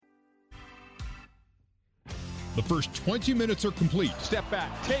The first 20 minutes are complete. Step back,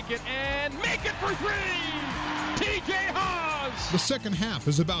 take it, and make it for three! T.J. Haws! The second half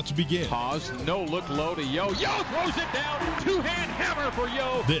is about to begin. Haws, no look low to Yo. Yo throws it down. Two-hand hammer for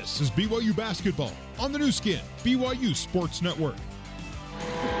Yo. This is BYU basketball on the new skin, BYU Sports Network.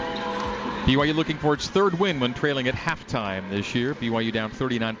 BYU looking for its third win when trailing at halftime this year. BYU down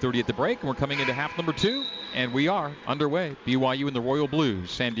 39-30 at the break, and we're coming into half number 2, and we are underway. BYU and the Royal Blues,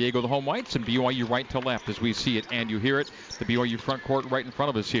 San Diego the home whites, and BYU right to left as we see it and you hear it. The BYU front court right in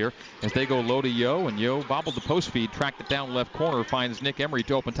front of us here as they go low to Yo, and Yo bobbled the post feed, tracked it down left corner, finds Nick Emery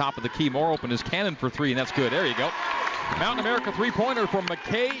to open top of the key. More open is Cannon for three, and that's good. There you go. Mountain America three-pointer from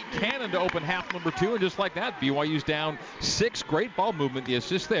McKay Cannon to open half number 2, and just like that, BYU's down 6. Great ball movement. The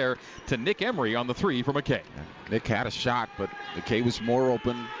assist there to Nick Emery on the 3 for McKay. Nick had a shot, but McKay was more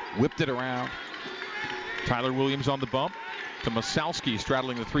open, whipped it around. Tyler Williams on the bump to Masowski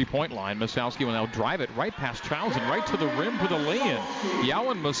straddling the three-point line. Masowski will now drive it right past Childs and right to the rim for the lay-in.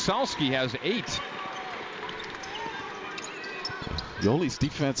 Yowan Masowski has 8. Yoeli's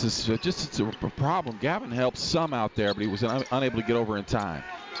defense is just a problem. Gavin helped some out there, but he was unable to get over in time.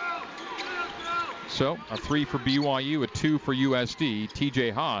 So a 3 for BYU, a 2 for USD. T.J.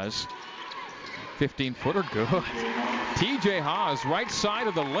 Haws, 15-footer, good. T.J. Haws, right side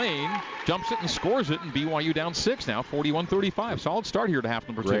of the lane, jumps it and scores it, and BYU down 6 now, 41-35. Solid start here to half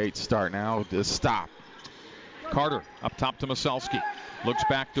number 2. Great start now. Just stop. Carter up top to Masowski. Looks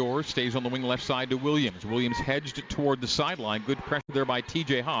back door, stays on the wing left side to Williams. Williams hedged it toward the sideline. Good pressure there by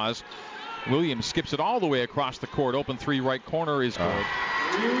T.J. Haws. Williams skips it all the way across the court. Open 3 right corner is good.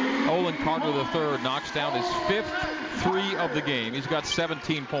 Olin Carter III knocks down his 5th 3 of the game. He's got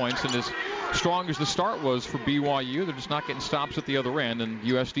 17 points, and as strong as the start was for BYU, they're just not getting stops at the other end, and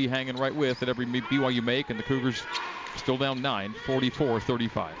USD hanging right with at every BYU make, and the Cougars still down 9,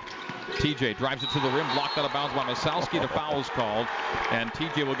 44-35. TJ drives it to the rim, blocked out of bounds by Masowski. The foul is called, and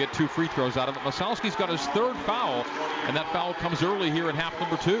TJ will get 2 free throws out of it. Masowski's got his 3rd foul, and that foul comes early here in half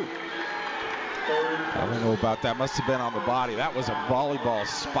number 2. I don't know about that. Must have been on the body. That was a volleyball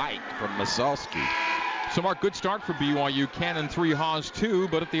spike from Masowski. So, Mark, good start for BYU. Cannon 3, Haws 2,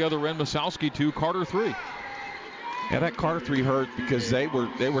 but at the other end, Masowski 2, Carter 3. Yeah, that Carter 3 hurt because they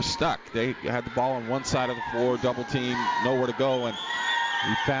were stuck. They had the ball on one side of the floor, double team, nowhere to go, and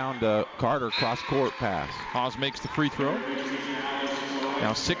he found Carter cross-court pass. Haws makes the free throw.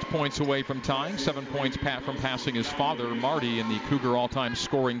 Now 6 points away from tying, 7 points from passing his father, Marty, in the Cougar all-time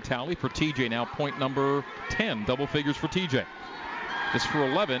scoring tally. For TJ now point number 10, double figures for TJ. This for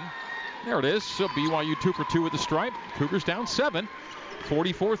 11. There it is. So BYU 2 for 2 with the stripe. Cougars down 7,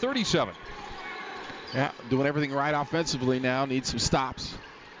 44-37. Yeah, doing everything right offensively now. Needs some stops.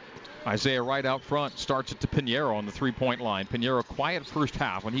 Isaiah Wright out front starts it to Pinheiro on the three-point line. Pinheiro quiet first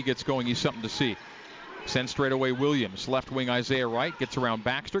half. When he gets going, he's something to see. Send straight away Williams. Left wing Isaiah Wright gets around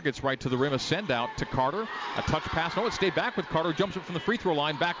Baxter, gets right to the rim. A send out to Carter. A touch pass. No, it stayed back with Carter. Jumps it from the free throw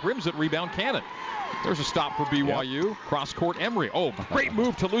line. Back rims it. Rebound Cannon. There's a stop for BYU. Yep. Cross court Emery. Oh, great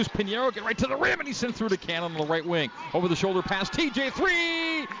move to lose Pinheiro. Get right to the rim, and he sends through to Cannon on the right wing. Over the shoulder pass. TJ 3.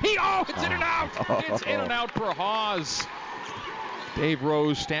 It's in and out. It's in and out for Haws. Dave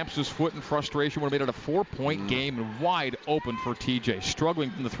Rose stamps his foot in frustration. Would have made it a 4-point game and wide open for TJ.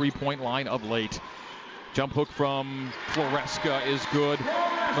 Struggling from the three-point line of late. Jump hook from Floresca is good.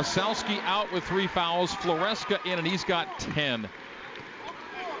 Masowski out with 3 fouls. Floresca in, and he's got 10.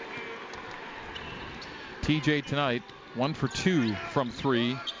 TJ tonight 1 for 2 from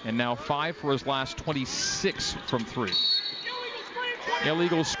 3, and now 5 for his last 26 from 3.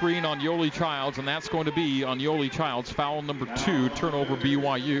 Illegal screen on Yoeli Childs, and that's going to be on Yoeli Childs. Foul number 2, turnover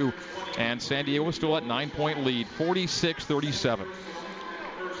BYU. And San Diego is still at 9-point lead, 46-37.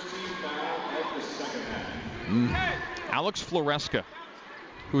 Alex Floresca,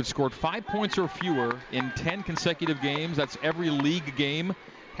 who had scored 5 points or fewer in 10 consecutive games, that's every league game,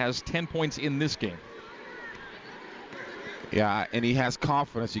 has 10 points in this game. Yeah, and he has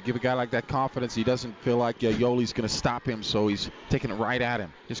confidence. You give a guy like that confidence, he doesn't feel like Yoeli's going to stop him, so he's taking it right at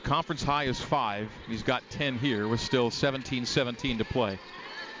him. His conference high is 5. He's got 10 here with still 17-17 to play.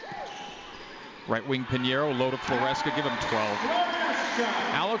 Right wing Pinheiro, low to Floresca, give him 12.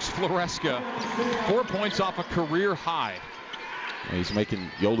 Alex Floresca, 4 points off a career high. And he's making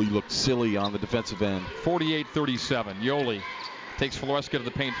Yoeli look silly on the defensive end. 48-37. Yoeli takes Floresca to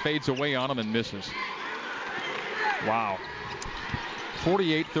the paint, fades away on him, and misses. Wow.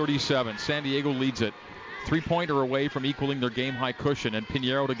 48-37. San Diego leads it. 3-pointer away from equaling their game-high cushion, and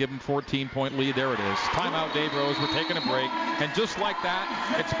Pinheiro to give him 14-point lead. There it is. Timeout, Dave Rose. We're taking a break. And just like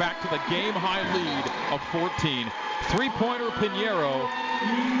that, it's back to the game-high lead of 14. 3-pointer Pinheiro.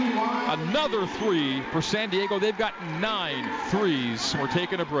 Another three for San Diego. They've got 9 threes. We're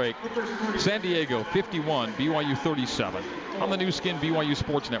taking a break. San Diego 51, BYU 37. On the new skin BYU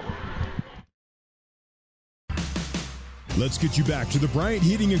Sports Network. Let's get you back to the Bryant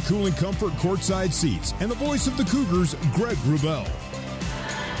Heating and Cooling Comfort courtside seats and the voice of the Cougars, Greg Wrubell.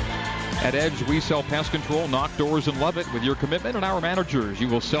 At Edge, we sell pest control, knock doors, and love it. With your commitment and our managers, you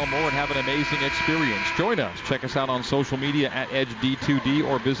will sell more and have an amazing experience. Join us. Check us out on social media at EdgeD2D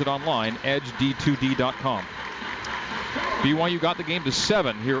or visit online, edged2d.com. BYU got the game to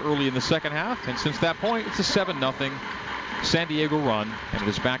 7 here early in the second half, and since that point, it's a 7-0 San Diego run, and it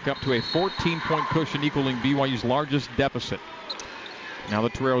is back up to a 14-point cushion, equaling BYU's largest deficit. Now the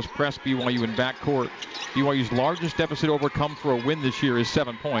Toreros press BYU in backcourt. BYU's largest deficit overcome for a win this year is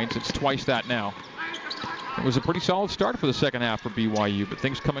 7 points. It's twice that now. It was a pretty solid start for the second half for BYU, but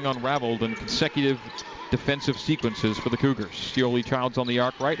things coming unraveled in consecutive defensive sequences for the Cougars. Yoli Childs on the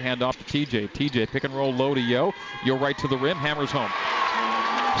arc right, hand off to TJ. TJ pick and roll low to Yo. Yo right to the rim, hammers home.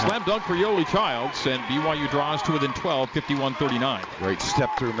 Slam dunk for Yoli Childs, and BYU draws to within 12, 51-39. Great step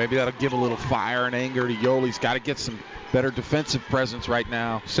through. Maybe that'll give a little fire and anger to Yoli. He's got to get some better defensive presence right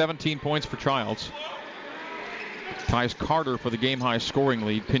now. 17 points for Childs. Ties Carter for the game-high scoring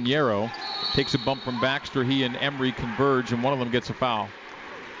lead. Pinheiro takes a bump from Baxter. He and Emery converge, and one of them gets a foul.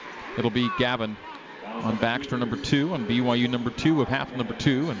 It'll be Gavin on Baxter, number 2, on BYU, number 2 of half number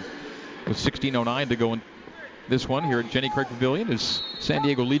 2, and with 16:09 to go in this one here at Jenny Craig Pavilion is San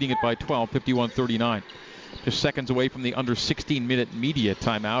Diego leading it by 12, 51-39. Just seconds away from the under 16-minute media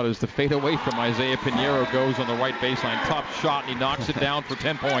timeout as the fadeaway from Isaiah Pinheiro goes on the right baseline. Tough shot, and he knocks it down for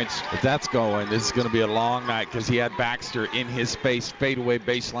 10 points. If that's going, this is going to be a long night because he had Baxter in his space. Fadeaway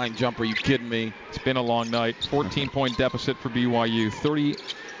baseline jumper. You kidding me? It's been a long night. 14-point deficit for BYU.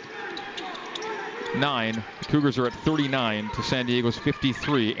 39. The Cougars are at 39 to San Diego's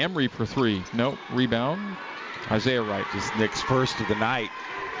 53. Emery for 3. Nope. Rebound. Isaiah Wright. Just Nick's first of the night.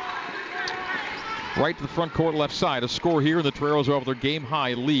 Right to the front court left side. A score here, and the Toreros are over their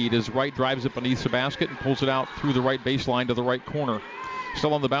game-high lead as Wright drives it beneath the basket and pulls it out through the right baseline to the right corner.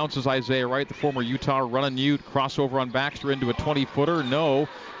 Still on the bounce is Isaiah Wright, the former Utah running Ute. Crossover on Baxter into a 20-footer. No.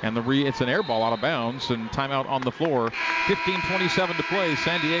 And it's an air ball out of bounds, and timeout on the floor. 15:27 to play.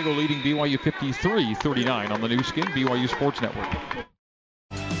 San Diego leading BYU 53-39 on the new skin, BYU Sports Network.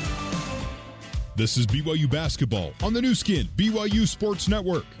 This is BYU basketball on the new skin, BYU Sports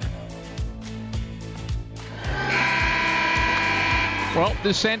Network. Well,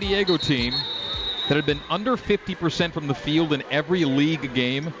 this San Diego team that had been under 50% from the field in every league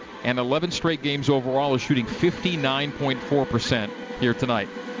game and 11 straight games overall is shooting 59.4% here tonight.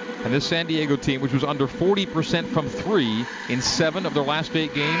 And this San Diego team, which was under 40% from 3 in 7 of their last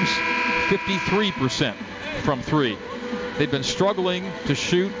 8 games, 53% from 3. They've been struggling to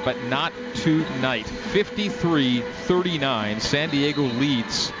shoot, but not tonight. 53-39. San Diego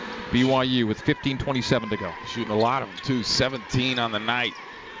leads BYU with 15:27 to go. Shooting a lot of them, too. 17 on the night.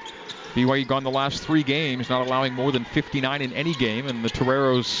 BYU gone the last 3 games, not allowing more than 59 in any game, and the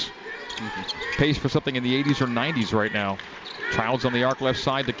Toreros pace for something in the 80s or 90s right now. Childs on the arc left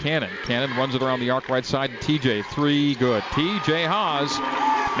side to Cannon. Cannon runs it around the arc right side to TJ. 3, good. TJ Haas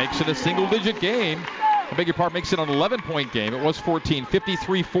makes it a single-digit game. I beg your pardon, makes it an 11-point game. It was 14,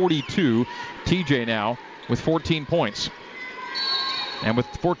 53-42. TJ now with 14 points. And with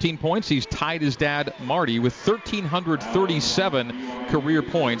 14 points, he's tied his dad, Marty, with 1,337 career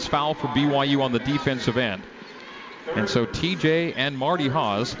points. Foul for BYU on the defensive end. And so TJ and Marty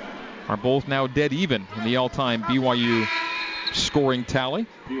Haas are both now dead even in the all-time BYU scoring tally.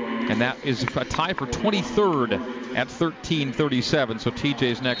 And that is a tie for 23rd at 1337. So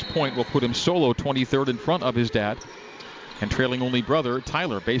TJ's next point will put him solo 23rd in front of his dad. And trailing only brother,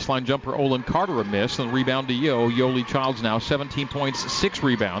 Tyler. Baseline jumper, Olin Carter a miss. And the rebound to Yoli Childs now. 17 points, 6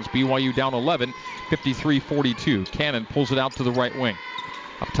 rebounds. BYU down 11, 53-42. Cannon pulls it out to the right wing.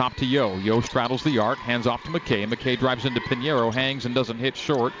 Up top to Yo. Yo straddles the arc, hands off to McKay. McKay drives into Pinheiro, hangs and doesn't hit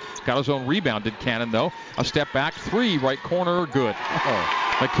short. Got his own rebound, did Cannon, though. A step back, 3, right corner, good.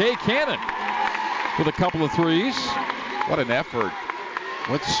 McKay Cannon with a couple of threes. What an effort.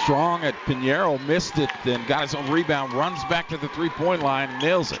 Went strong at Pinheiro, missed it, then got his own rebound, runs back to the three-point line, and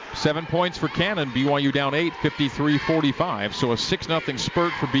nails it. 7 points for Cannon. BYU down 8, 53-45. So a 6-0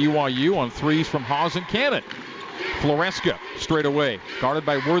 spurt for BYU on threes from Haas and Cannon. Floresca straight away, guarded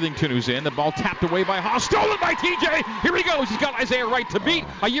by Worthington, who's in. The ball tapped away by Haas, stolen by TJ. Here he goes. He's got Isaiah Wright to beat.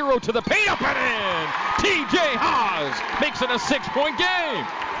 A Euro to the paint, up and in. TJ Haas makes it a 6-point game.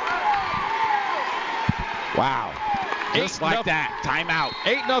 Wow. Just like that. Timeout.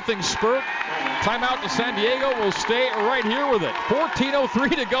 8-0 spurt. Timeout to San Diego. Will stay right here with it.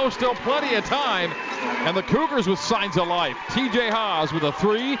 14:03 to go. Still plenty of time. And the Cougars with signs of life. TJ Haas with a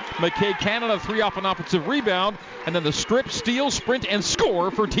 3. McKay Cannon a 3 off an offensive rebound. And then the strip, steal, sprint, and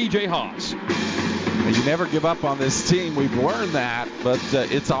score for TJ Haas. You never give up on this team. We've learned that. But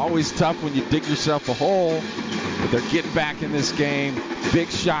it's always tough when you dig yourself a hole. But they're getting back in this game. Big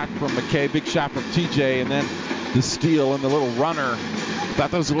shot from McKay. Big shot from TJ. And then the steal and the little runner.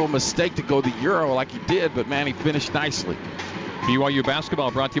 Thought that was a little mistake to go the Euro like he did, but man, he finished nicely. BYU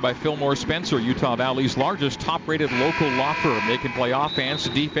basketball brought to you by Fillmore Spencer, Utah Valley's largest top-rated local law firm. They can play offense,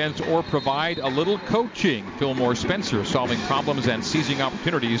 defense, or provide a little coaching. Fillmore Spencer, solving problems and seizing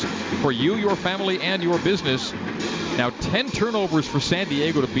opportunities for you, your family, and your business. Now 10 turnovers for San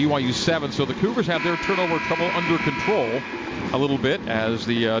Diego to BYU 7, so the Cougars have their turnover trouble under control a little bit as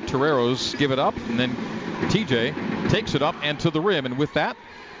the Toreros give it up, and then TJ takes it up and to the rim, and with that,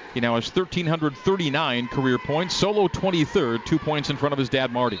 he now has 1,339 career points. Solo 23rd, 2 points in front of his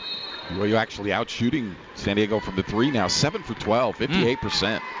dad, Marty. BYU actually out shooting San Diego from the 3 now, 7 for 12,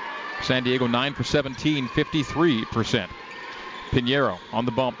 58%. San Diego 9 for 17, 53%. Pinheiro on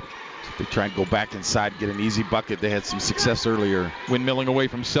the bump. They try and go back inside, get an easy bucket. They had some success earlier. Windmilling away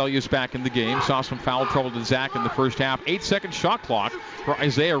from Sellius back in the game. Saw some foul trouble to Zach in the first half. 8-second shot clock for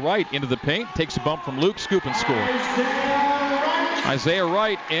Isaiah Wright into the paint. Takes a bump from Luke. Scoop and score. Isaiah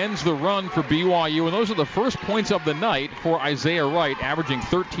Wright ends the run for BYU. And those are the first points of the night for Isaiah Wright, averaging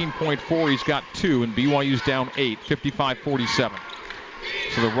 13.4. He's got 2, and BYU's down 8, 55-47.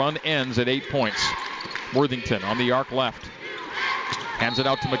 So the run ends at 8 points. Worthington on the arc left. Hands it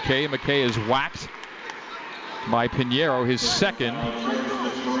out to McKay. McKay is whacked by Pinheiro, his second.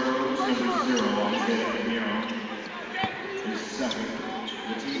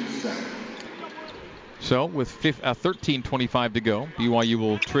 So with 13:25 to go, BYU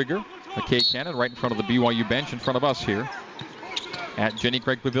will trigger. McKay Cannon right in front of the BYU bench in front of us here at Jenny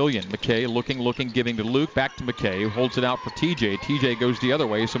Craig Pavilion. McKay looking, giving to Luke. Back to McKay, who holds it out for TJ. TJ goes the other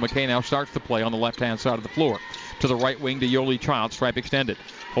way, so McKay now starts the play on the left-hand side of the floor. To the right wing to Yoli Child, stripe extended.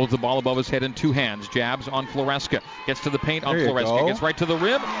 Holds the ball above his head in 2 hands. Jabs on Floresca. Gets to the paint on Floresca. Gets right to the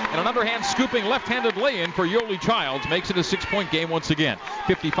rim. And an underhand scooping left-handed lay-in for Yoli Childs. Makes it a 6-point game once again.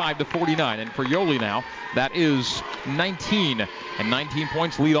 55-49. And for Yoli now, that is 19. And 19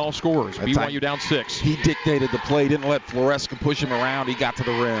 points lead all scorers. BYU down 6. He dictated the play. Didn't let Floresca push him around. He got to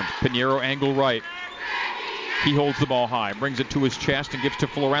the rim. Pinheiro angle right. He holds the ball high, brings it to his chest, and gives to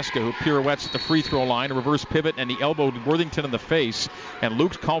Floresca, who pirouettes at the free throw line. A reverse pivot, and he elbowed Worthington in the face. And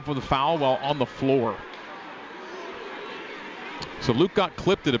Luke's called for the foul while on the floor. So Luke got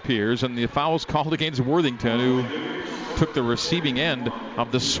clipped, it appears, and the foul was called against Worthington, who took the receiving end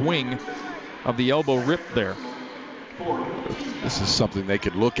of the swing of the elbow rip there. This is something they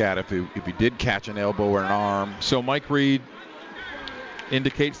could look at if he did catch an elbow or an arm. So Mike Reed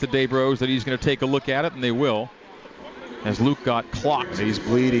indicates to Dave Rose that he's going to take a look at it, and they will, as Luke got clocked. And he's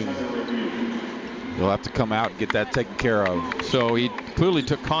bleeding. He'll have to come out and get that taken care of. So he clearly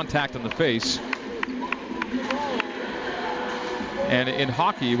took contact in the face. And in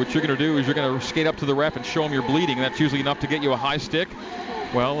hockey, what you're going to do is you're going to skate up to the ref and show him you're bleeding. That's usually enough to get you a high stick.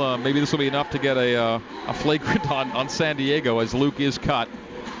 Well, maybe this will be enough to get a flagrant on San Diego, as Luke is cut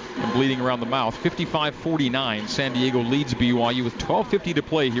and bleeding around the mouth. 55-49. San Diego leads BYU with 12:50 to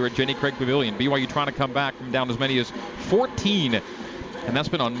play here at Jenny Craig Pavilion. BYU trying to come back from down as many as 14. And that's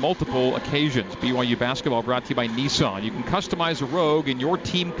been on multiple occasions. BYU basketball brought to you by Nissan. You can customize a Rogue in your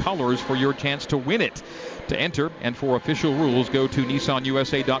team colors for your chance to win it. To enter and for official rules, go to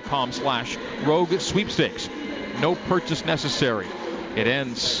nissanusa.com/Rogue Sweepstakes. No purchase necessary. It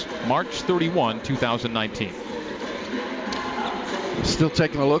ends March 31, 2019. Still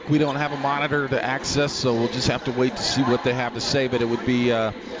taking a look. We don't have a monitor to access, so we'll just have to wait to see what they have to say. But it would be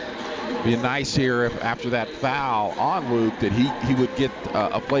nice here if after that foul on Luke that he would get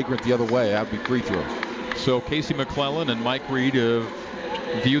a flagrant the other way. That would be free throw. So Casey McClellan and Mike Reed have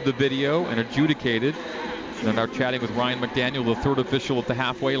viewed the video and adjudicated. And are chatting with Ryan McDaniel, the third official at the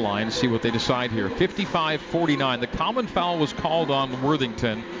halfway line, to see what they decide here. 55-49. The common foul was called on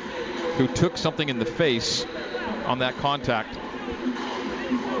Worthington, who took something in the face on that contact.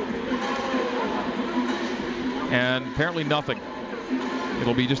 And apparently nothing.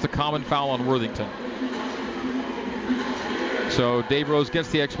 It'll be just a common foul on Worthington. So Dave Rose gets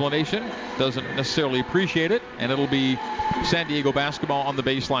the explanation, doesn't necessarily appreciate it, and it'll be San Diego basketball on the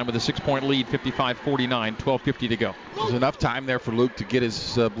baseline with a 6-point lead, 55-49, 12:50 to go. There's enough time there for Luke to get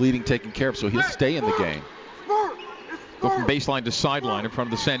his bleeding taken care of, so he'll stay in the game. Go from baseline to sideline in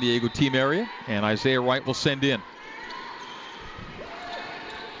front of the San Diego team area, and Isaiah Wright will send in.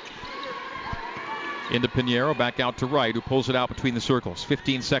 Into Pinheiro, back out to Wright, who pulls it out between the circles.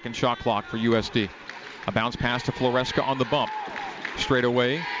 15-second shot clock for USD. A bounce pass to Floresca on the bump. Straight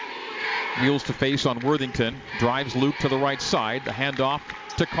away. Wheels to face on Worthington. Drives Luke to the right side. The handoff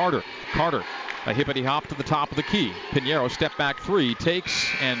to Carter. Carter, a hippity hop to the top of the key. Pinheiro, step back three. Takes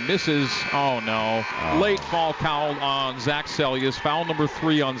and misses. Oh, no. Late fall foul on Zach Sellius. Foul number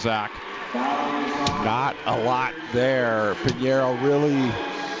 3 on Zach. Not a lot there. Pinheiro really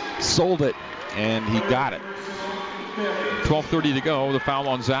sold it, and he got it. 12:30 to go. The foul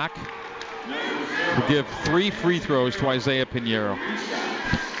on Zach will give 3 free throws to Isaiah Pinheiro.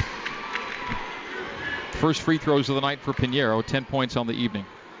 First free throws of the night for Pinheiro. 10 points on the evening.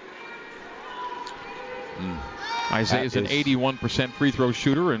 Isaiah's an 81% free throw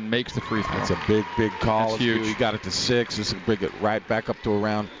shooter and makes the free throw. That's a big, big call. That's huge. He got it to 6. This will bring it right back up to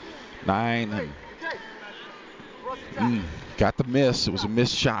around 9. And got the miss. It was a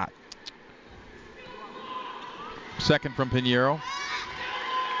missed shot. Second from Pinheiro.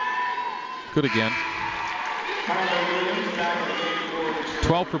 Good again.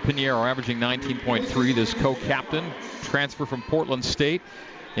 12 for Pinheiro, averaging 19.3. This co-captain, transfer from Portland State.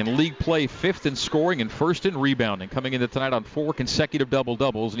 In league play, 5th in scoring and 1st in rebounding. Coming into tonight on 4 consecutive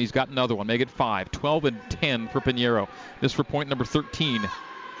double-doubles, and he's got another one. Make it 5. 12 and 10 for Pinheiro. This for point number 13.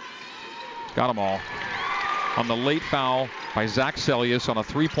 Got them all. On the late foul by Zach Sellius on a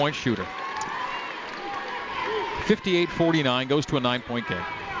 3-point shooter. 58-49, goes to a 9-point game.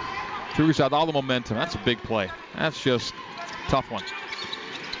 Cougars had all the momentum. That's a big play. That's just a tough one.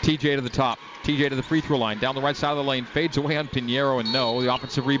 TJ to the top. TJ to the free throw line. Down the right side of the lane. Fades away on Pinheiro, and no. The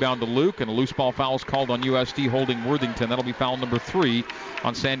offensive rebound to Luke, and a loose ball foul is called on USD holding Worthington. That'll be foul number 3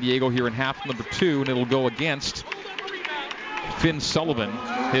 on San Diego here in half number 2, and it'll go against Finn Sullivan,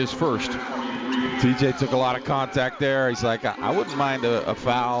 his first. TJ took a lot of contact there. He's like, I wouldn't mind a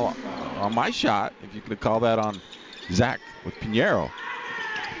foul on my shot if you could call that on Zach with Pinheiro.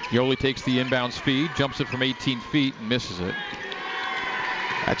 Yoli takes the inbounds feed, jumps it from 18 feet, and misses it.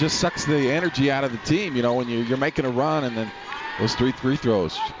 That just sucks the energy out of the team, you know, when you're making a run and then those 3 free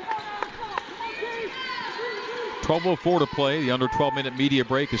throws. 12:04 to play. The under 12-minute media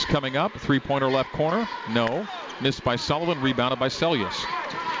break is coming up. 3-pointer left corner. No. Missed by Sullivan. Rebounded by Sellius.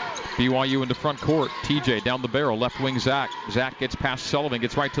 BYU into front court. TJ down the barrel. Left wing Zach. Zach gets past Sullivan.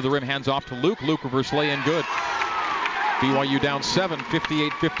 Gets right to the rim. Hands off to Luke. Luke reverse lay in. Good. BYU down 7.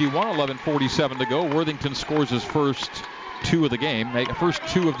 58-51. 11:47 to go. Worthington scores his first 2 of the game. First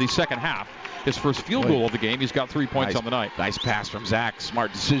 2 of the second half. His first field goal of the game. He's got 3 points on the night. Nice pass from Zach.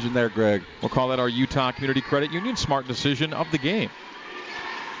 Smart decision there, Greg. We'll call that our Utah Community Credit Union smart decision of the game.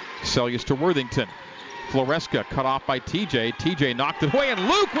 Sellius to Worthington. Floresca cut off by TJ. TJ knocked it away, and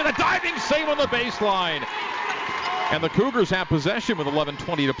Luke with a diving save on the baseline. And the Cougars have possession with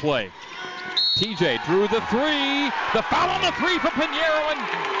 11:20 to play. TJ drew the 3. The foul on the 3 for Pinheiro, and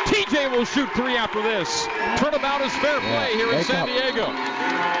TJ will shoot 3 after this. Turnabout is fair play here in San Diego.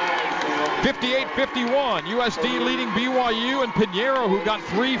 58-51. USD leading BYU, and Pinheiro, who got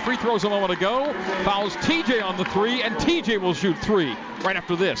 3 free throws a moment ago, fouls TJ on the 3, and TJ will shoot 3 right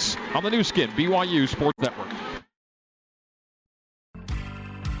after this on the new skin, BYU Sports Network.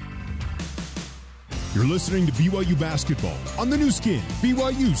 You're listening to BYU Basketball on the new skin,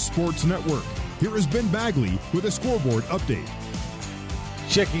 BYU Sports Network. Here is Ben Bagley with a scoreboard update.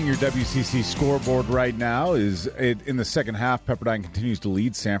 Checking your WCC scoreboard right now is in the second half. Pepperdine continues to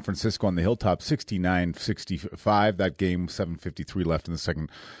lead San Francisco on the Hilltop 69-65. That game, 7:53 left in the second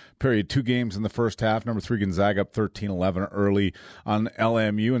period. 2 games in the first half. Number 3 Gonzaga up 13-11 early on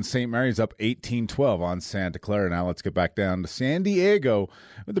LMU, and St. Mary's up 18-12 on Santa Clara. Now let's get back down to San Diego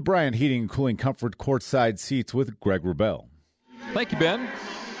with the Bryant Heating and Cooling Comfort courtside seats with Greg Wrubell. Thank you, Ben.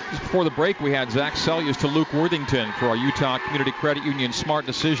 Just before the break, we had Zach Sellius to Luke Worthington for our Utah Community Credit Union smart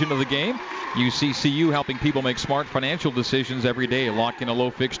decision of the game. UCCU helping people make smart financial decisions every day. Lock in a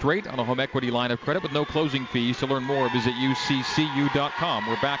low fixed rate on a home equity line of credit with no closing fees. To learn more, visit uccu.com.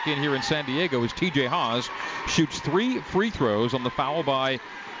 We're back in here in San Diego as TJ Haas shoots 3 free throws on the foul by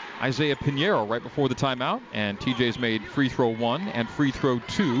Isaiah Pinheiro right before the timeout, and TJ's made free throw 1 and free throw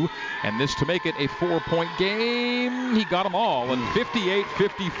 2, and this to make it a 4-point game. He got them all, and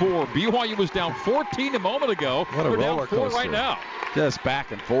 58-54. BYU was down 14 a moment ago. What a They're roller down 4 coaster right now. Just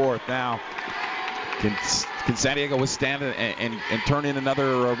back and forth now. Can San Diego withstand it and turn in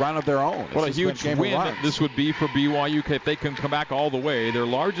another run of their own? What a huge win this would be for BYU if they can come back all the way. Their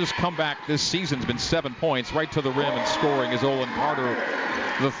largest comeback this season has been 7 points right to the rim and scoring as Olin Carter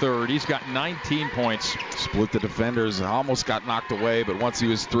the third. He's got 19 points. Split the defenders. Almost got knocked away, but once he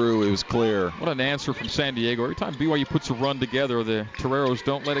was through, it was clear. What an answer from San Diego. Every time BYU puts a run together, the Toreros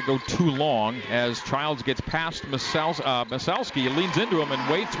don't let it go too long. As Childs gets past Masalski, he leans into him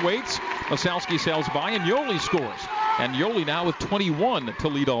and waits. Masalski sails by, and Yoli scores. And Yoli now with 21 to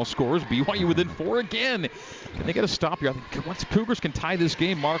lead all scorers. BYU within 4 again. Can they get a stop here? I think once Cougars can tie this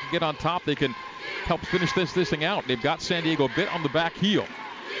game, Mark, get on top, they can help finish this thing out. They've got San Diego a bit on the back heel.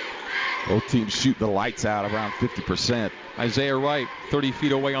 Both teams shoot the lights out around 50%. Isaiah Wright, 30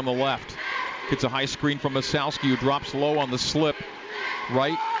 feet away on the left. Gets a high screen from Masalski, who drops low on the slip.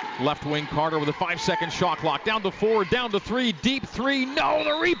 Right, left wing Carter with a 5-second shot clock. Down to 4, down to 3, deep 3. No,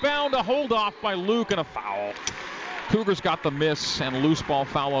 the rebound, a hold off by Luke, and a foul. Cougars got the miss and loose ball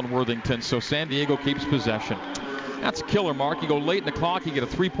foul on Worthington, so San Diego keeps possession. That's killer, Mark. You go late in the clock, you get a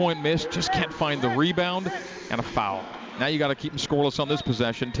 3-point miss, just can't find the rebound, and a foul. Now you got to keep them scoreless on this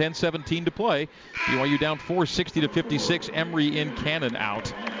possession. 10-17 to play. BYU down 4, 60-56. Emery in, Cannon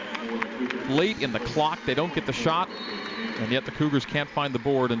out. Late in the clock, they don't get the shot, and yet the Cougars can't find the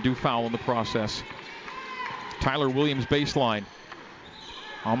board and do foul in the process. Tyler Williams baseline.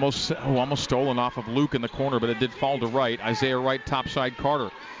 Almost stolen off of Luke in the corner, but it did fall to right. Isaiah Wright, topside Carter.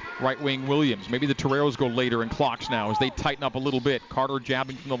 Right wing Williams. Maybe the Toreros go later in clocks now as they tighten up a little bit. Carter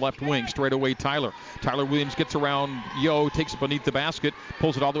jabbing from the left wing. Straight away Tyler. Tyler Williams gets around Yo, takes it beneath the basket,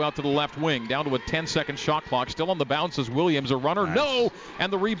 pulls it all the way out to the left wing. Down to a 10-second shot clock. Still on the bounce as Williams, a runner. Nice. No!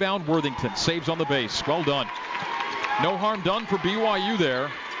 And the rebound, Worthington. Saves on the base. Well done. No harm done for BYU there.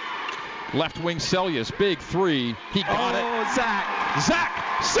 Left wing Sellius, big 3. He got it. Zach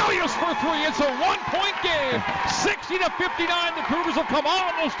Sellius for 3. It's a 1-point game. 60-59. The Cougars have come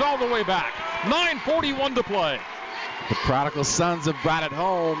almost all the way back. 9:41 to play. The prodigal sons have brought it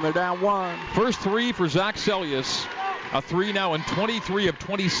home. They're down 1. First 3 for Zach Sellius. A 3 now in 23 of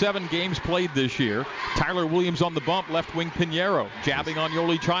 27 games played this year. Tyler Williams on the bump. Left wing Pinheiro. Jabbing on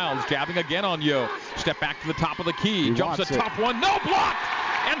Yoli Childs. Jabbing again on Yo. Step back to the top of the key. He jumps a top one. No block!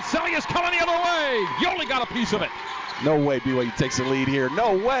 And Sellius coming the other way. Yoli got a piece of it. No way BYU takes the lead here.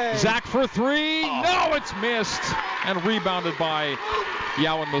 No way. Zach for 3. Oh. No, it's missed. And rebounded by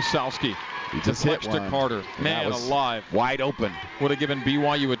Yowan Masalski. He just hit one. To Carter. Man alive. Wide open. Would have given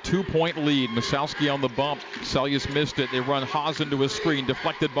BYU a 2-point lead. Masalski on the bump. Sellius missed it. They run Haas into a screen.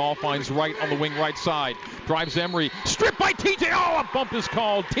 Deflected ball finds Wright on the wing right side. Drives Emery. Stripped by TJ. Oh, a bump is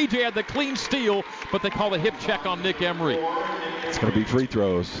called. TJ had the clean steal, but they call a hip check on Nick Emery. It's going to be free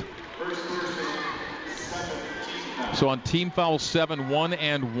throws. So on team foul 7, 1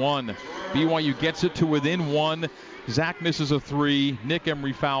 and 1. BYU gets it to within 1. Zach misses a 3. Nick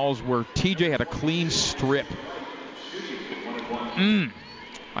Emery fouls where TJ had a clean strip.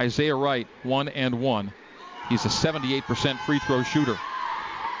 Isaiah Wright, 1 and 1. He's a 78% free throw shooter.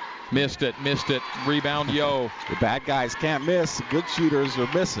 Missed it. Rebound, Yo. The bad guys can't miss. The good shooters are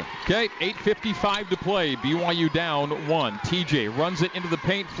missing. Okay, 8:55 to play. BYU down 1. TJ runs it into the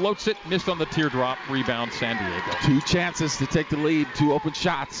paint, floats it, missed on the teardrop. Rebound, San Diego. 2 chances to take the lead. 2 open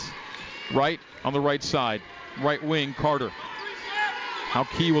shots. Right on the right side. Right wing, Carter. How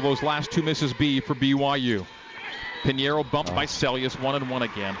key will those last 2 misses be for BYU? Pinheiro bumped by Sellius, 1 and 1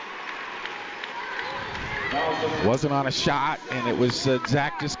 again. Wasn't on a shot, and it was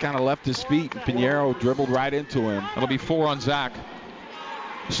Zach just kind of left his feet, and Pinheiro dribbled right into him. That'll be 4 on Zach.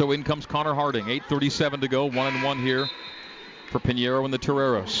 So in comes Connor Harding. 8:37 to go, 1 and 1 here for Pinheiro and the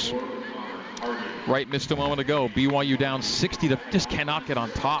Toreros. Wright missed a moment ago. BYU down 60 to just cannot get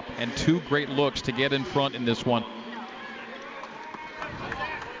on top, and 2 great looks to get in front in this one.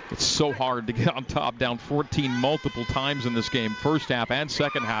 It's so hard to get on top, down 14 multiple times in this game, first half and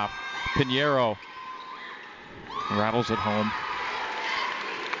second half. Pinheiro rattles it home.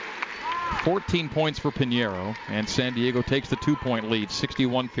 14 points for Pinheiro, and San Diego takes the 2-point lead,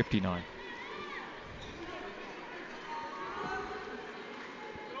 61-59.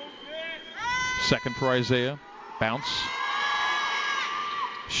 Second for Isaiah. Bounce.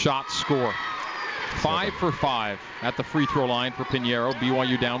 Shot, score. 5 for 5 at the free throw line for Pinheiro.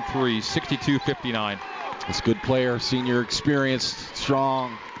 BYU down 3, 62-59. This good player, senior experienced,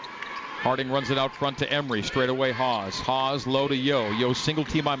 strong. Harding runs it out front to Emery. Straight away Haas. Haas low to Yo. Yo single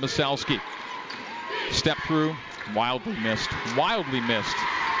team by Masalski. Step through. Wildly missed.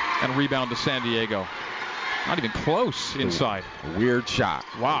 And rebound to San Diego. Not even close inside. A weird shot.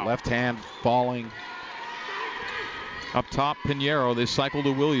 Wow. Left hand falling. Up top, Pinheiro. They cycle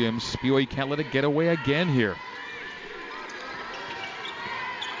to Williams. BYU can't let it get away again here.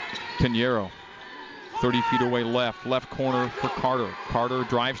 Pinheiro. 30 feet away left corner for Carter. Carter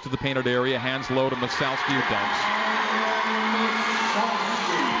drives to the painted area, hands low to Masalski, who dunks.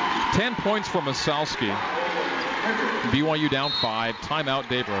 10 points for Masalski. BYU down 5. Timeout,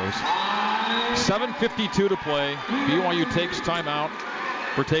 Dave Rose. 7:52 to play. BYU takes timeout.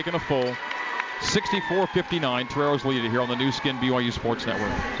 We're taking a full. 64-59. Toreros lead it here on the new skin BYU Sports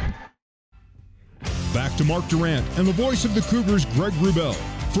Network. Back to Mark Durrant and the voice of the Cougars, Greg Wrubell,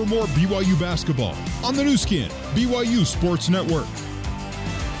 for more BYU basketball on the new skin BYU Sports Network.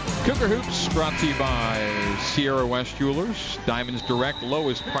 Cougar Hoops brought to you by Sierra West Jewelers. Diamonds Direct,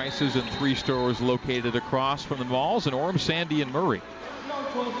 lowest prices in 3 stores located across from the malls in Orem, Sandy, and Murray.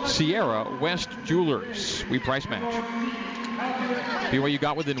 Sierra West Jewelers. We price match. BYU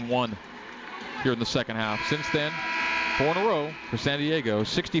got within 1 here in the second half. Since then, 4 in a row for San Diego.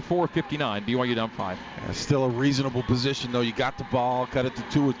 64-59. BYU down 5. Yeah, still a reasonable position, though. You got the ball, cut it to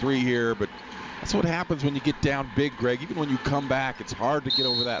 2 or 3 here, but that's what happens when you get down big, Greg. Even when you come back, it's hard to get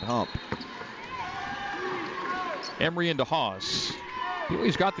over that hump. Emery into Haas.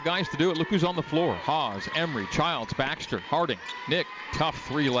 BYU's got the guys to do it. Look who's on the floor. Haas, Emery, Childs, Baxter, Harding, Nick. Tough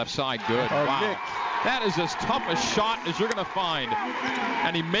 3 left side. Good. Wow. Nick. That is as tough a shot as you're going to find.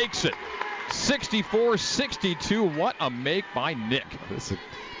 And he makes it. 64-62. What a make by Nick. This is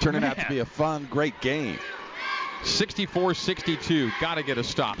turning out to be a fun, great game. 64-62. Got to get a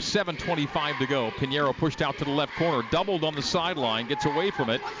stop. 7:25 to go. Pinheiro pushed out to the left corner. Doubled on the sideline. Gets away from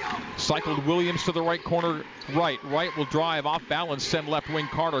it. Cycled Williams to the right corner. Right will drive. Off balance. Send left wing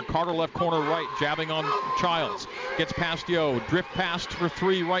Carter. Carter left corner right. Jabbing on Childs. Gets past Yo. Drift past for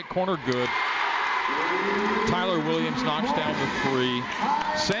 3. Right corner. Good. Tyler Williams knocks down the 3.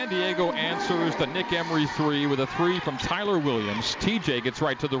 San Diego answers the Nick Emery 3 with a 3 from Tyler Williams. TJ gets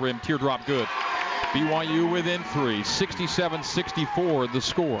right to the rim. Teardrop good. BYU within 3. 67-64 the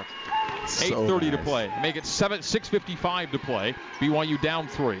score. 8:30 to play. Make it 6:55 to play. BYU down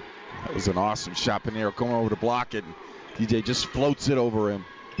 3. That was an awesome shot. Pinheiro going over to block it. TJ just floats it over him.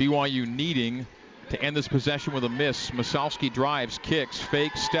 BYU needing to end this possession with a miss. Masalski drives, kicks,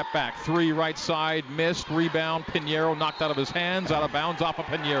 fakes, step back. 3 right side, missed, rebound. Pinheiro knocked out of his hands, out of bounds off of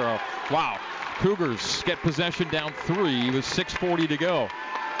Pinheiro. Wow. Cougars get possession down 3 with 6:40 to go.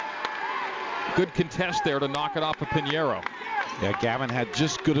 Good contest there to knock it off of Pinheiro. Yeah, Gavin had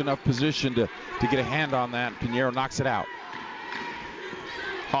just good enough position to get a hand on that. Pinheiro knocks it out.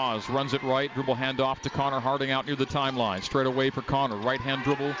 Haas runs it right, dribble handoff to Connor Harding out near the timeline. Straight away for Connor. Right hand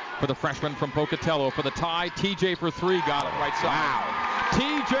dribble for the freshman from Pocatello for the tie. TJ for 3, got it right side. Wow.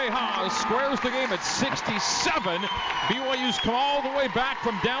 TJ Haas squares the game at 67. BYU's come all the way back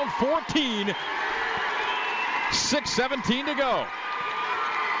from down 14. 6:17 to go.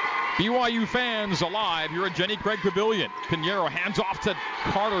 BYU fans alive here at Jenny Craig Pavilion. Pinheiro hands off to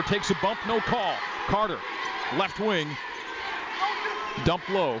Carter, takes a bump, no call. Carter, left wing. Dump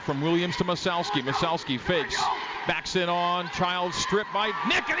low from Williams to Masalski. Masalski fakes, backs in on Childs, stripped by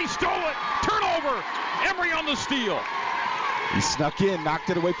Nick, and he stole it. Turnover. Emery on the steal. He snuck in, knocked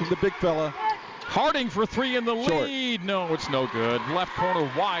it away from the big fella. Harding for 3 in the Short. lead. No, it's no good. Left corner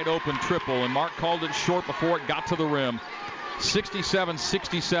wide open triple, and Mark called it short before it got to the rim.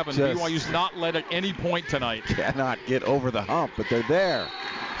 67-67. BYU's not led at any point tonight. Cannot get over the hump, but they're there.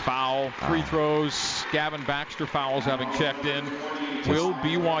 Foul, free throws. Gavin Baxter fouls having checked in. Will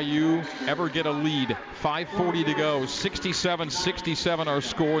BYU ever get a lead? 5:40 to go. 67-67 our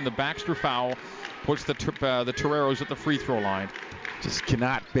score, and the Baxter foul puts the Toreros at the free throw line. Just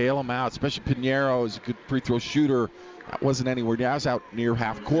cannot bail him out, especially Pinheiro is a good free throw shooter. That wasn't anywhere near. I was out near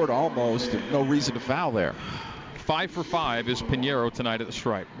half court almost. No reason to foul there. 5 for 5 is Pinheiro tonight at the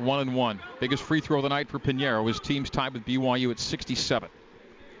stripe. 1-1. Biggest free throw of the night for Pinheiro. His team's tied with BYU at 67.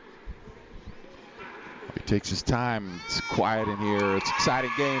 He takes his time. It's quiet in here. It's an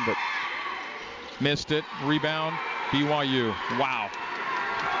exciting game, but missed it. Rebound. BYU. Wow.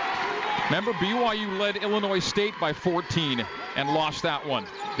 Remember, BYU led Illinois State by 14 and lost that one.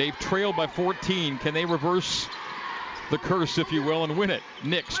 They've trailed by 14. Can they reverse the curse, if you will, and win it?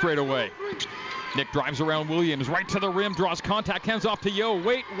 Nick straight away. Nick drives around Williams, right to the rim, draws contact, hands off to Yo.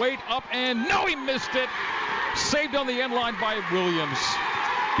 Wait, up, and no, he missed it. Saved on the end line by Williams.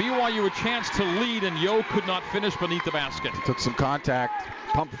 BYU a chance to lead, and Yo could not finish beneath the basket. Took some contact,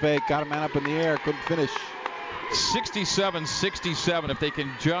 pump fake, got a man up in the air, couldn't finish. 67-67 if they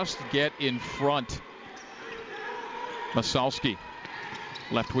can just get in front. Masalski,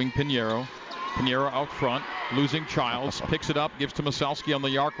 left wing Pinheiro. Pinheiro out front, losing Childs, picks it up, gives to Masalski on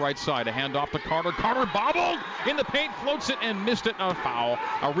the arc right side. A handoff to Carter. Carter bobbled in the paint, floats it and missed it. A foul,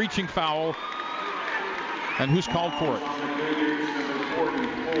 a reaching foul. And who's called for it?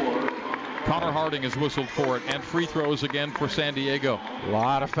 Connor Harding is whistled for it, and free throws again for San Diego. A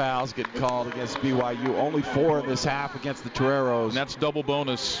lot of fouls getting called against BYU. Only 4 in this half against the Toreros. And that's double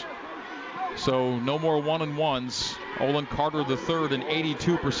bonus. So no more 1-and-1s. Olin Carter III, an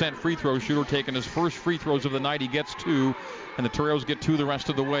 82% free throw shooter, taking his first free throws of the night. He gets 2, and the Toreros get 2 the rest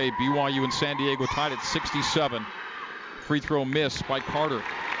of the way. BYU and San Diego tied at 67. Free throw miss by Carter.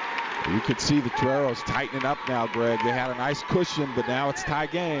 You could see the Toreros tightening up now, Greg. They had a nice cushion, but now it's tie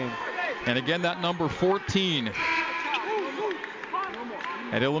game. And again, that number 14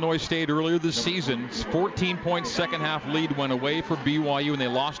 at Illinois State earlier this season. 14-point second-half lead went away for BYU, and they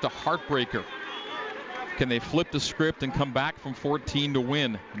lost a heartbreaker. Can they flip the script and come back from 14 to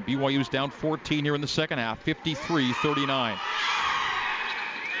win? And BYU's down 14 here in the second half, 53-39.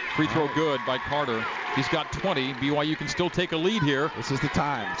 Free throw good by Carter. He's got 20. BYU can still take a lead here. This is the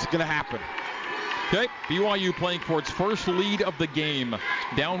time. It's going to happen. Okay, BYU playing for its first lead of the game.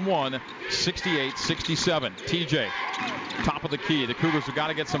 Down 1, 68-67. TJ, top of the key. The Cougars have got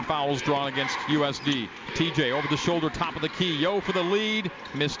to get some fouls drawn against USD. TJ over the shoulder, top of the key. Yo for the lead.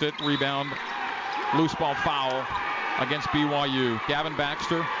 Missed it. Rebound. Loose ball foul against BYU. Gavin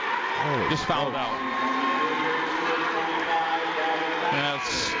Baxter just fouled out. And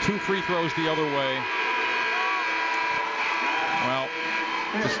that's 2 free throws the other way. Well,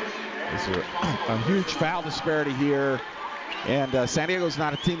 there's a huge foul disparity here. And San Diego's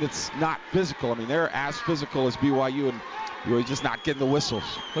not a team that's not physical. I mean, they're as physical as BYU, and BYU's just not getting the whistles.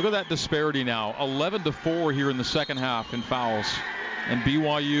 Look at that disparity now. 11-4 here in the second half in fouls. And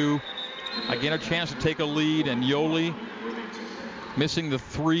BYU, again, a chance to take a lead. And Yoli missing the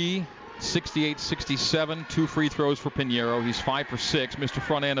 3. 68-67, 2 free throws for Pinheiro. He's 5 for 6. Missed a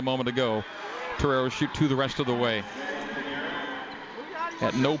front end a moment ago. Toreros shoot 2 the rest of the way.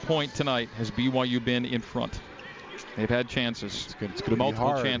 At no point tonight has BYU been in front. They've had chances. It's going to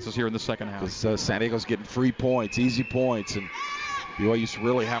multiple chances here in the second half. Because San Diego's getting free points, easy points, and BYU's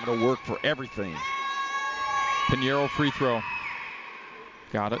really having to work for everything. Pinheiro free throw.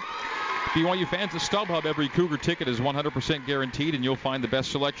 Got it. BYU fans, the StubHub every Cougar ticket is 100% guaranteed, and you'll find the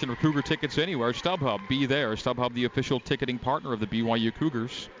best selection of Cougar tickets anywhere. StubHub, be there. StubHub, the official ticketing partner of the BYU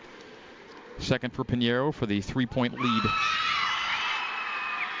Cougars. Second for Pinheiro for the 3-point lead.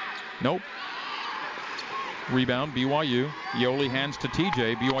 Nope. Rebound, BYU. Yoli hands to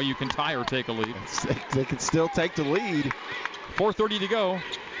TJ. BYU can tie or take a lead. They can still take the lead. 4:30 to go.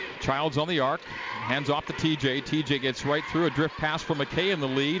 Childs on the arc. Hands off to TJ. TJ gets right through. A drift pass from McKay in the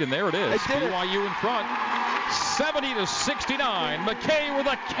lead, and there it is. BYU in front. 70-69. McKay with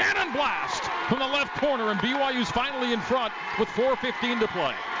a cannon blast from the left corner, and BYU's finally in front with 4:15 to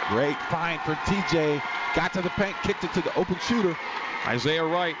play. Great find for TJ. Got to the paint, kicked it to the open shooter. Isaiah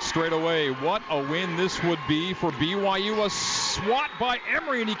Wright straight away. What a win this would be for BYU. A swat by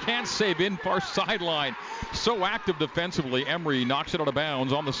Emery, and he can't save in far sideline. So active defensively. Emery knocks it out of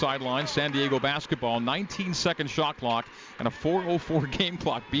bounds on the sideline. San Diego basketball. 19-second shot clock and a 4:04 game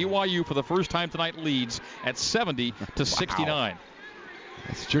clock. BYU for the first time tonight leads at 70-69. Wow.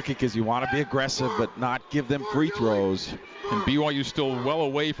 It's tricky because you want to be aggressive but not give them free throws. And BYU still well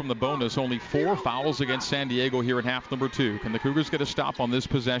away from the bonus. Only 4 fouls against San Diego here in half number 2. Can the Cougars get a stop on this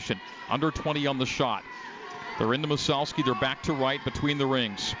possession? Under 20 on the shot. They're into Masalski. They're back to right between the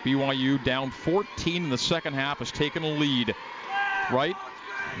rings. BYU down 14 in the second half has taken a lead. Wright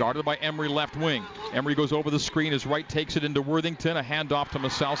guarded by Emery left wing. Emery goes over the screen as Wright takes it into Worthington. A handoff to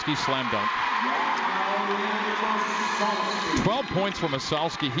Masalski. Slam dunk. 12 points for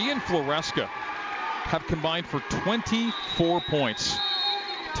Masalski. He and Floresca have combined for 24 points.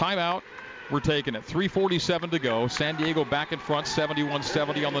 Timeout. We're taking it. 3:47 to go. San Diego back in front,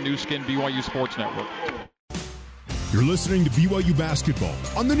 71-70 on the new skin BYU Sports Network. You're listening to BYU Basketball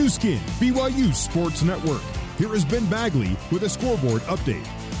on the new skin BYU Sports Network. Here is Ben Bagley with a scoreboard update.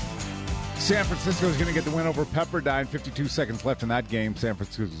 San Francisco is going to get the win over Pepperdine. 52 seconds left in that game. San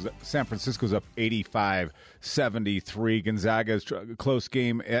Francisco's up 85-73. Gonzaga's close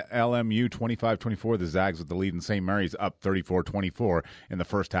game. LMU 25-24. The Zags with the lead, and St. Mary's up 34-24 in the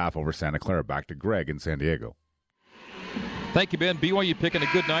first half over Santa Clara. Back to Greg in San Diego. Thank you, Ben. BYU picking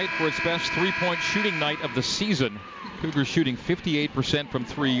a good night for its best three-point shooting night of the season. Cougars shooting 58% from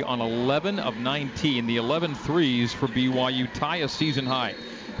 3 on 11 of 19. The 11 threes for BYU tie a season high.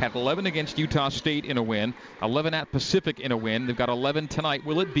 Had 11 against Utah State in a win, 11 at Pacific in a win. They've got 11 tonight.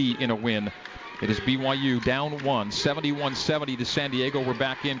 Will it be in a win? It is BYU down 1, 71-70 to San Diego. We're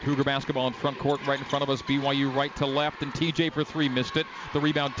back in. Cougar basketball in front court right in front of us. BYU right to left, and TJ for 3 missed it. The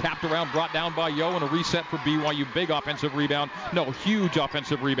rebound tapped around, brought down by Yo, and a reset for BYU. Big offensive rebound. No, huge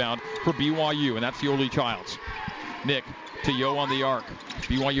offensive rebound for BYU, and that's Yoli Childs. Nick to Yo on the arc.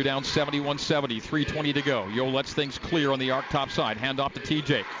 BYU down 71-70, 3:20 to go. Yo lets things clear on the arc top side. Hand off to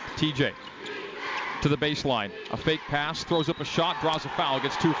TJ. TJ to the baseline. A fake pass, throws up a shot, draws a foul,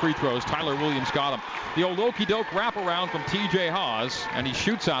 gets 2 free throws. Tyler Williams got him. The old okey-doke wraparound from T.J. Haws, and he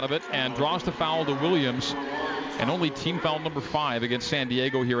shoots out of it and draws the foul to Williams. And only team foul number 5 against San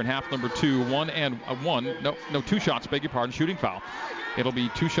Diego here in half number 2. 2 shots, beg your pardon, shooting foul. It'll be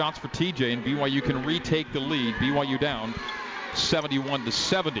 2 shots for TJ, and BYU can retake the lead. BYU down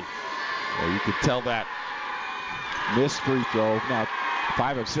 71-70. Yeah, you could tell that missed free throw, not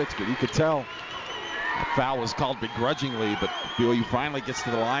 5 of 6, but you could tell a foul was called begrudgingly, but BYU finally gets to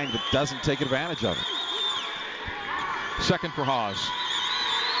the line but doesn't take advantage of it. Second for Haws.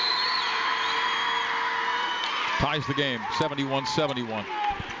 Ties the game, 71-71.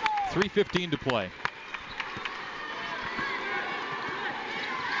 3:15 to play.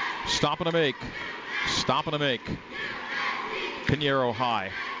 Stop and a make. Pinheiro high.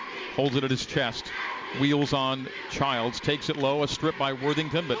 Holds it at his chest. Wheels on Childs. Takes it low. A strip by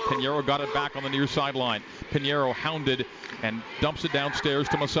Worthington, but Pinheiro got it back on the near sideline. Pinheiro hounded and dumps it downstairs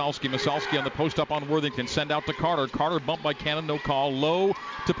to Masalski. Masalski on the post up on Worthington. Send out to Carter. Carter bumped by Cannon. No call. Low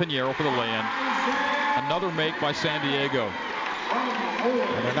to Pinheiro for the lay-in. Another make by San Diego.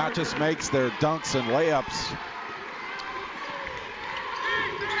 And they're not just makes, they're dunks and layups.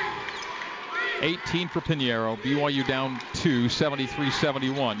 18 for Pinheiro. BYU down 2,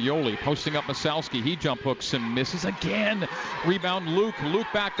 73-71. Yoli posting up Masalski. He jump hooks and misses again. Rebound Luke. Luke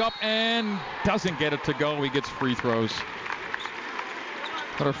back up and doesn't get it to go. He gets free throws.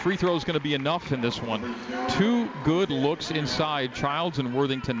 But a free throw is going to be enough in this one. 2 good looks inside. Childs and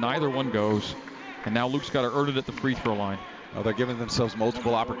Worthington, neither one goes. And now Luke's got to earn it at the free throw line. Well, they're giving themselves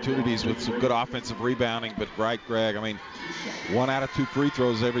multiple opportunities with some good offensive rebounding, but right, Greg, I mean, 1 out of 2 free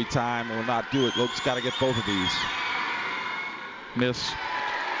throws every time will not do it. Luke's got to get both of these. Miss.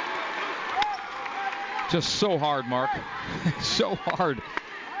 Just so hard, Mark. So hard.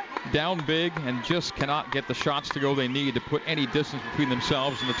 Down big and just cannot get the shots to go they need to put any distance between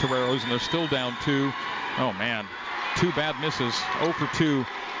themselves and the Toreros, and they're still down 2. Oh, man. 2 bad misses. 0 for 2,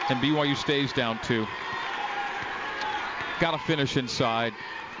 and BYU stays down 2. Got to finish inside.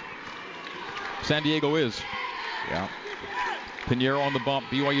 San Diego is. Yeah. Pinheiro on the bump.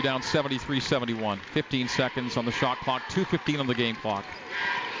 BYU down 73-71. 15 seconds on the shot clock. 2:15 on the game clock.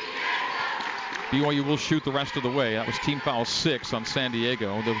 BYU will shoot the rest of the way. That was team foul 6 on San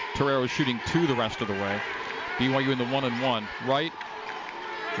Diego. The Toreros shooting 2 the rest of the way. BYU in the 1-and-1.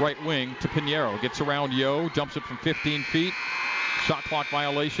 Right wing to Pinheiro. Gets around Yo. Jumps it from 15 feet. Shot clock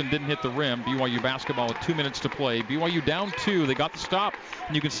violation, didn't hit the rim. BYU basketball with 2 minutes to play. BYU down 2. They got the stop.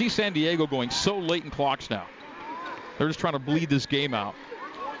 And you can see San Diego going so late in clocks now. They're just trying to bleed this game out.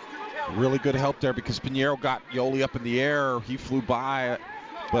 Really good help there because Pinheiro got Yoli up in the air. He flew by,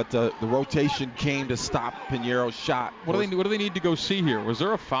 but the rotation came to stop Pinheiro's shot. What do they need to go see here? Was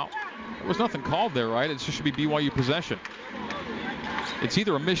there a foul? There was nothing called there, right? It just should be BYU possession. It's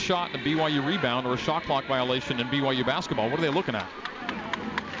either a missed shot and a BYU rebound or a shot clock violation in BYU basketball. What are they looking at?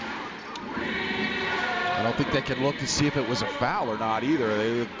 I don't think they can look to see if it was a foul or not either.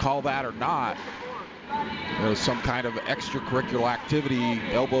 They would call that or not. There was some kind of extracurricular activity,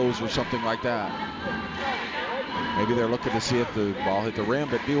 elbows or something like that. Maybe they're looking to see if the ball hit the rim,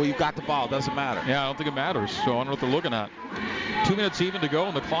 but BYU got the ball. Doesn't matter. Yeah, I don't think it matters, so I don't know what they're looking at. 2 minutes even to go,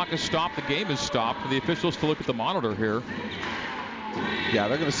 and the clock is stopped. The game is stopped for the officials to look at the monitor here. Yeah,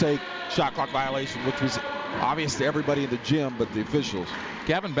 they're going to say shot clock violation, which was obvious to everybody in the gym, but the officials.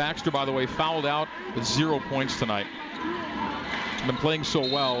 Gavin Baxter, by the way, fouled out with 0 points tonight. Been playing so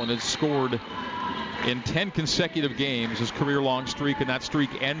well and has scored in 10 consecutive games, his career-long streak, and that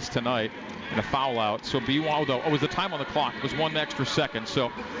streak ends tonight in a foul out. So BYU, though, it was the time on the clock. It was 1 extra second. So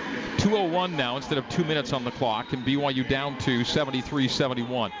 2:01 now instead of 2 minutes on the clock, and BYU down to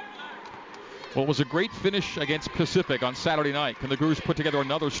 73-71. Well, it was a great finish against Pacific on Saturday night. Can the Cougars put together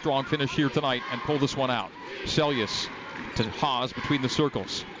another strong finish here tonight and pull this one out? Sellius to Haws between the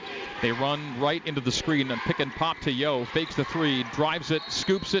circles. They run right into the screen and pick and pop to Yo. Fakes the 3, drives it,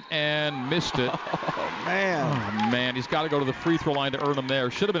 scoops it, and missed it. Oh, man. He's got to go to the free throw line to earn them there.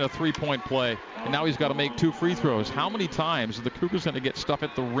 Should have been a 3-point play. And now he's got to make 2 free throws. How many times are the Cougars going to get stuff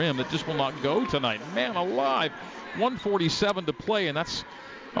at the rim that just will not go tonight? Man alive. 1:47 to play, and that's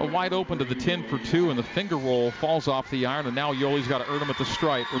wide open to the 10 for 2, and the finger roll falls off the iron, and now Yoli's got to earn him at the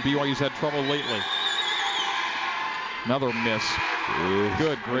stripe, where BYU's had trouble lately. Another miss.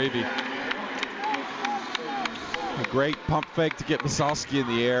 Good gravy. A great pump fake to get Masalski in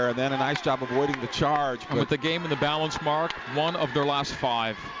the air, and then a nice job avoiding the charge. And with the game in the balance, Mark, 1 of their last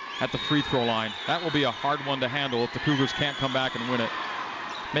 5 at the free throw line. That will be a hard one to handle if the Cougars can't come back and win it.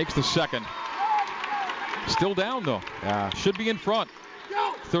 Makes the second. Still down, though. Yeah. Should be in front.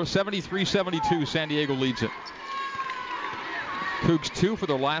 73-72, San Diego leads it. Cougs 2 for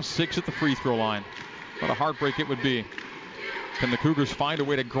their last 6 at the free throw line. What a heartbreak it would be. Can the Cougars find a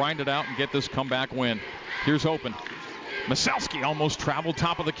way to grind it out and get this comeback win? Here's open. Maselski almost traveled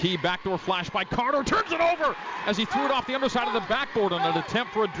top of the key. Backdoor flash by Carter. Turns it over as he threw it off the underside of the backboard on an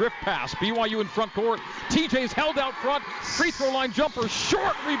attempt for a drift pass. BYU in front court. TJ's held out front. Free throw line jumper.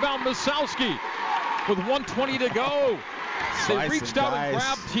 Short rebound Maselski with 1:20 to go. They reached out and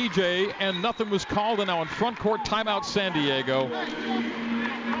grabbed TJ, and nothing was called. And now in front court, timeout San Diego.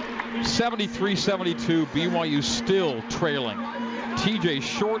 73-72, BYU still trailing. TJ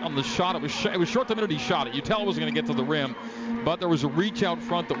short on the shot. It was short the minute he shot it. You tell it wasn't going to get to the rim, but there was a reach out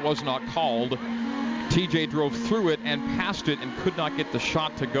front that was not called. TJ drove through it and passed it and could not get the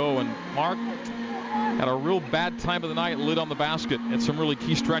shot to go. And Mark had a real bad time of the night, lit on the basket, and some really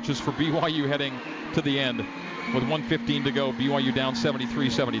key stretches for BYU heading to the end. With 1:15 to go, BYU down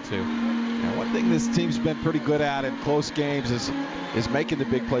 73-72. Now, one thing this team's been pretty good at in close games is making the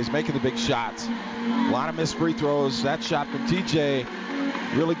big plays, making the big shots. A lot of missed free throws. That shot from TJ,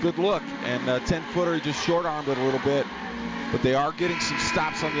 really good look. And 10-footer just short-armed it a little bit. But they are getting some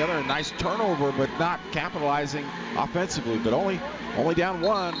stops on the other. A nice turnover, but not capitalizing offensively. But only down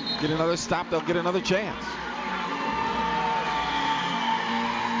one. Get another stop, they'll get another chance.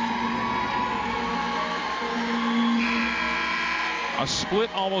 A split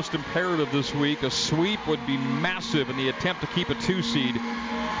almost imperative this week. A sweep would be massive in the attempt to keep a 2 seed.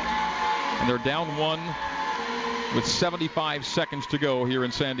 And they're down 1 with 75 seconds to go here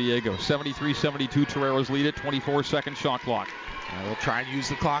in San Diego. 73-72, Toreros lead it. 24-second shot clock. They'll try and use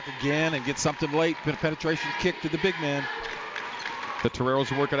the clock again and get something late. Penetration kick to the big man. The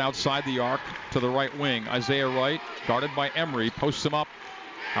Toreros working outside the arc to the right wing. Isaiah Wright, guarded by Emery, posts him up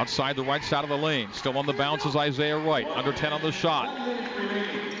outside the right side of the lane. Still on the bounce is Isaiah Wright. Under 10 on the shot.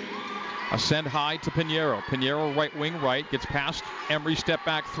 A send high to Pinheiro. Pinheiro right wing right. Gets past Emery. Step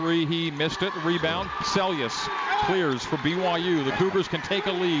back 3. He missed it. Rebound. Celius clears for BYU. The Cougars can take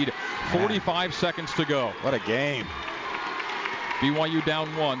a lead. 45 seconds to go. What a game. BYU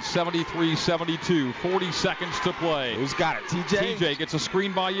down 1. 73-72. 40 seconds to play. Who's got it? TJ? TJ gets a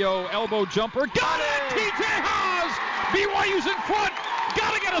screen by Yo. Elbow jumper. Got it! TJ Haws! BYU's in front.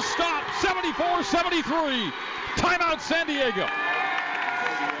 Got to get a stop. 74-73. Timeout San Diego.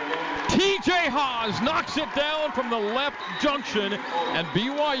 TJ Haws knocks it down from the left junction, and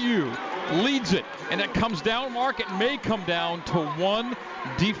BYU leads it. And it comes down, Mark. It may come down to one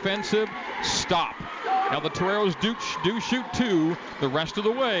defensive stop. Now the Toreros do shoot 2 the rest of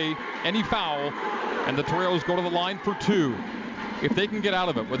the way. Any foul, and the Toreros go to the line for 2. If they can get out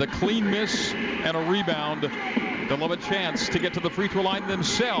of it with a clean miss and a rebound, they'll have a chance to get to the free throw line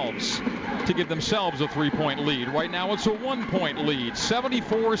themselves to give themselves a 3-point lead. Right now it's a 1-point lead.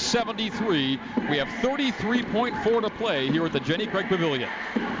 74-73. We have 33.4 to play here at the Jenny Craig Pavilion.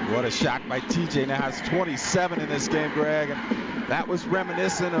 What a shot by TJ. Now has 27 in this game, Greg. And that was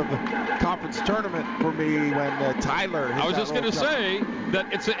reminiscent of the conference tournament for me when Tyler. I was just going to say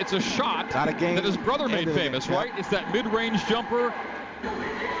that it's a shot not a game that his brother made famous, right? Yep. It's that mid-range jumper.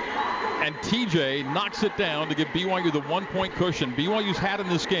 And TJ knocks it down to give BYU the 1-point cushion. BYU's had in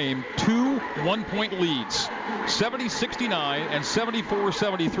this game 2 1-point leads. 70-69 and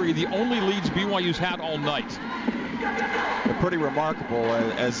 74-73, the only leads BYU's had all night. They're pretty remarkable.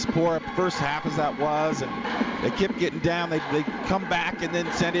 As poor a first half as that was, and they kept getting down. They come back, and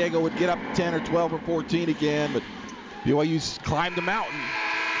then San Diego would get up 10 or 12 or 14 again. But BYU's climbed the mountain.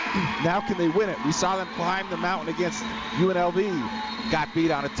 Now can they win it? We saw them climb the mountain against UNLV. Got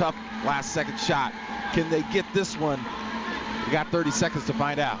beat on a tough last-second shot. Can they get this one? We got 30 seconds to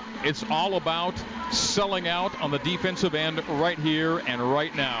find out. It's all about selling out on the defensive end right here and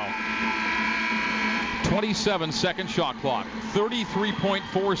right now. 27-second shot clock.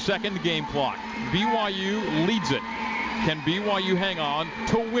 33.4-second game clock. BYU leads it. Can BYU hang on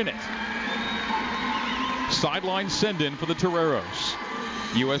to win it? Sideline send-in for the Toreros.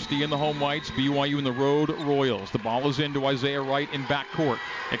 USD in the home whites, BYU in the road Royals. The ball is into Isaiah Wright in backcourt.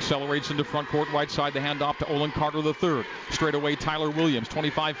 Accelerates into front court right side. The handoff to Olin Carter III. Straight away Tyler Williams,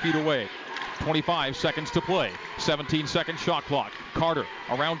 25 feet away. 25 seconds to play. 17-second shot clock. Carter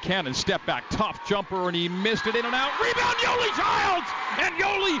around Cannon. Step back. Tough jumper, and he missed it in and out. Rebound, Yoli Childs! And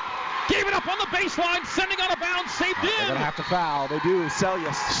Yoli gave it up on the baseline, sending out of bounds. Saved in. They're going to have to foul. They do.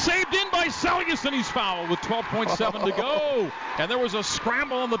 Celius. Saved in by Celius, and he's fouled with 12.7 to go. And there was a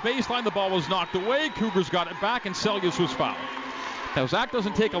scramble on the baseline. The ball was knocked away. Cougars got it back, and Celius was fouled. Now, Zach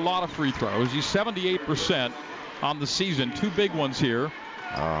doesn't take a lot of free throws. He's 78% on the season. 2 big ones here.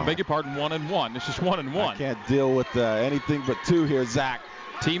 I beg your pardon, 1 and 1. This is 1 and 1. I can't deal with anything but 2 here, Zach.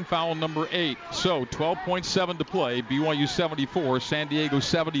 Team foul number 8. So 12.7 to play. BYU 74, San Diego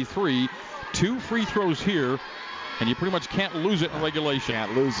 73. 2 free throws here, and you pretty much can't lose it in regulation.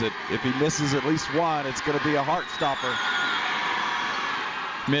 Can't lose it. If he misses at least one, it's going to be a heart stopper.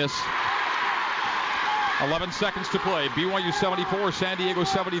 Miss. 11 seconds to play. BYU 74, San Diego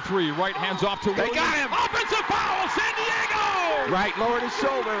 73. Right hands off to Williams. They got him. Offensive foul, San Diego! Right, lowered his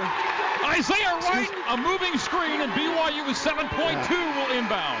shoulder. Isaiah Wright, a moving screen, and BYU with 7.2 will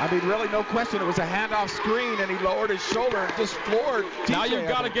inbound. I mean, really, no question. It was a handoff screen, and he lowered his shoulder and just floored TJ. Now you've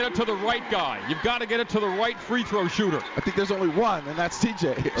got to get it to the right guy. You've got to get it to the right free throw shooter. I think there's only one, and that's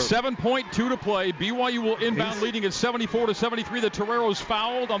TJ. 7.2 to play. BYU will inbound, leading at 74-73. The Toreros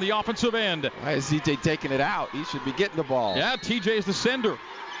fouled on the offensive end. Why is TJ taking it out? He should be getting the ball. Yeah, TJ is the sender.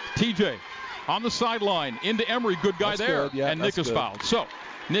 TJ on the sideline into Emery. Good guy that's there. Good. Yeah, and Nick is fouled. So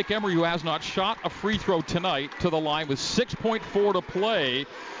Nick Emery, who has not shot a free throw tonight, to the line with 6.4 to play.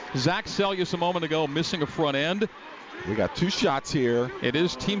 Zach Sellius a moment ago missing a front end. We got 2 shots here. It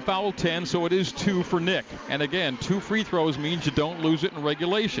is team foul 10, so it is 2 for Nick. And again, 2 free throws means you don't lose it in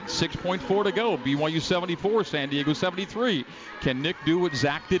regulation. 6.4 to go. BYU 74, San Diego 73. Can Nick do what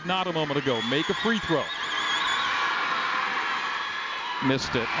Zach did not a moment ago? Make a free throw.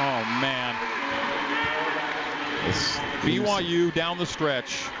 Missed it. Oh, man. BYU down the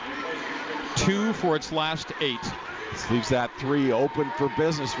stretch. 2 for its last 8. This leaves that 3 open for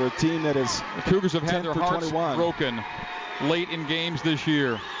business for a team that is. The Cougars have had their hearts 21. broken late in games this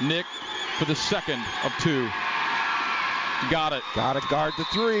year. Nick for the second of 2. Got it. Got to guard the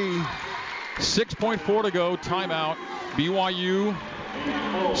 3. 6.4 to go. Timeout. BYU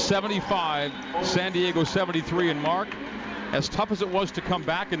 75, San Diego 73. And Mark, as tough as it was to come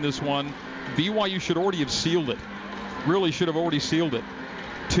back in this one, BYU should already have sealed it. Really should have already sealed it.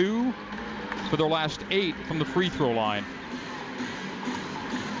 2 for their last 8 from the free throw line.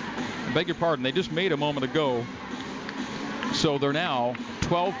 I beg your pardon, they just made a moment ago. So they're now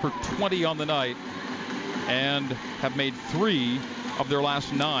 12 for 20 on the night and have made 3 of their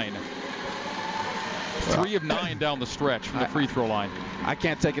last 9. 3 of 9 down the stretch from the free throw line. I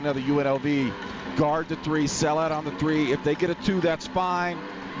can't take another UNLV. Guard the 3, sell out on the 3. If they get a 2, that's fine.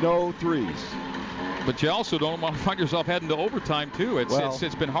 No 3s. But you also don't want to find yourself heading to overtime, too.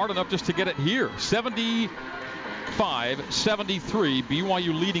 It's been hard enough just to get it here. 75-73.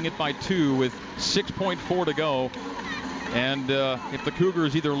 BYU leading it by 2 with 6.4 to go. And if the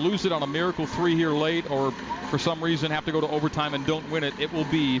Cougars either lose it on a miracle 3 here late or for some reason have to go to overtime and don't win it, it will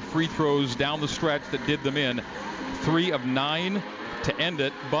be free throws down the stretch that did them in. 3 of 9 to end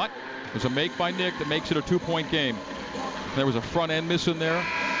it. But there's a make by Nick that makes it a 2-point game. There was a front end miss in there.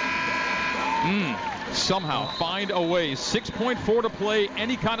 Somehow find a way. 6.4 to play.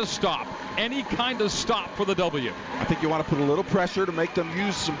 Any kind of stop. Any kind of stop for the W. I think you want to put a little pressure to make them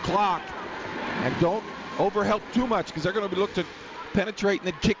use some clock. And don't overhelp too much because they're going to be looking to penetrate and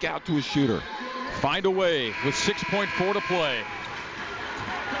then kick out to a shooter. Find a way with 6.4 to play.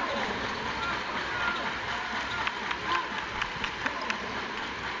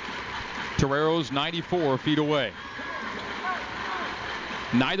 Toreros 94 feet away.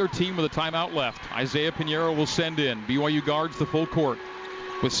 Neither team with a timeout left. Isaiah Pinheiro will send in. BYU guards the full court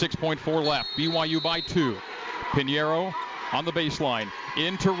with 6.4 left. BYU by 2. Pinheiro on the baseline.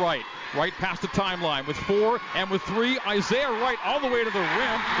 Into Wright. Right past the timeline with 4 and with 3. Isaiah Wright all the way to the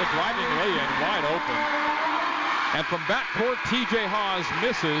rim. The driving lay-in wide open. And from backcourt, TJ Haws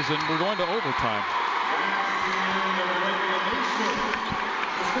misses, and we're going to overtime.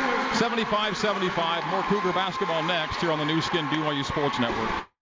 75-75. More Cougar basketball next here on the Nu Skin BYU Sports Network.